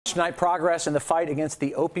Tonight, progress in the fight against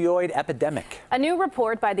the opioid epidemic. A new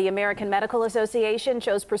report by the American Medical Association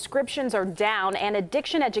shows prescriptions are down and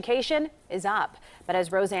addiction education is up. But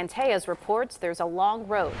as Roseanne Tellez reports, there's a long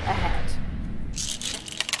road ahead.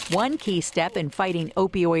 One key step in fighting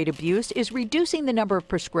opioid abuse is reducing the number of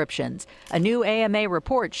prescriptions. A new AMA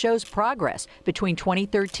report shows progress. Between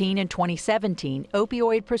 2013 and 2017,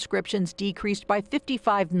 opioid prescriptions decreased by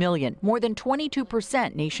 55 million, more than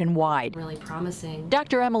 22% nationwide. Really promising.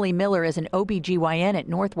 Dr. Emily Miller is an OB/GYN at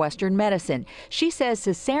Northwestern Medicine. She says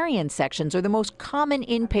cesarean sections are the most common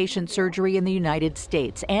inpatient surgery in the United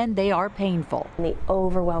States, and they are painful. The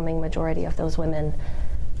overwhelming majority of those women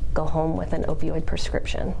go home with an opioid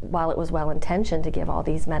prescription. While it was well-intentioned to give all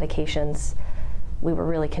these medications, we were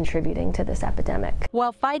really contributing to this epidemic.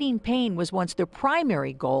 While fighting pain was once the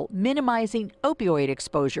primary goal, minimizing opioid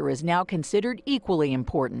exposure is now considered equally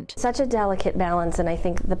important. Such a delicate balance, and I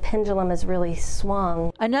think the pendulum has really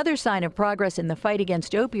swung. Another sign of progress in the fight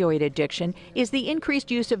against opioid addiction is the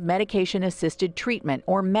increased use of medication-assisted treatment,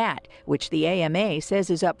 or MAT, which the AMA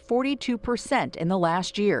says is up 42% in the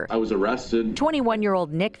last year. I was arrested.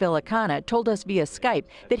 21-year-old Nick Villicana told us via Skype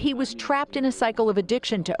that he was trapped in a cycle of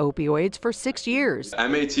addiction to opioids for 6 years.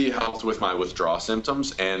 MAT helped with my withdrawal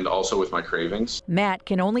symptoms and also with my cravings. MAT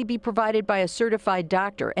can only be provided by a certified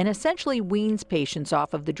doctor and essentially weans patients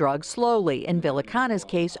off of the drug slowly, in Villicana's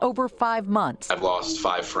case, over 5 months. I've lost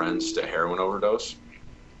 5 friends to heroin overdose,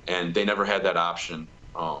 and they never had that option.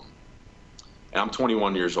 And I'm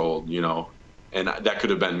 21 years old, you know, and that could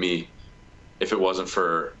have been me if it wasn't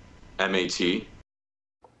for MAT.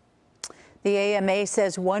 The AMA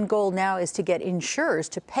says one goal now is to get insurers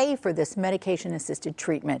to pay for this medication-assisted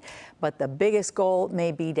treatment. But the biggest goal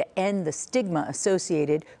may be to end the stigma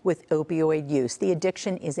associated with opioid use. The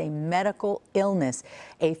addiction is a medical illness,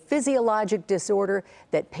 a physiologic disorder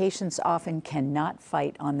that patients often cannot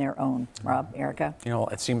fight on their own. Rob, Erica? You know,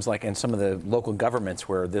 it seems like in some of the local governments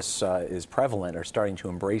where this is prevalent are starting to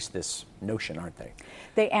embrace this notion, aren't they?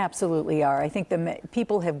 They absolutely are. I think the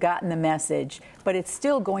people have gotten the message, but it's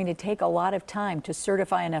still going to take a lot of time to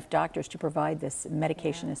certify enough doctors to provide this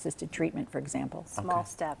medication-assisted treatment, for example. Small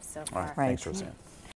steps so far. All right. Thanks, Roseanne.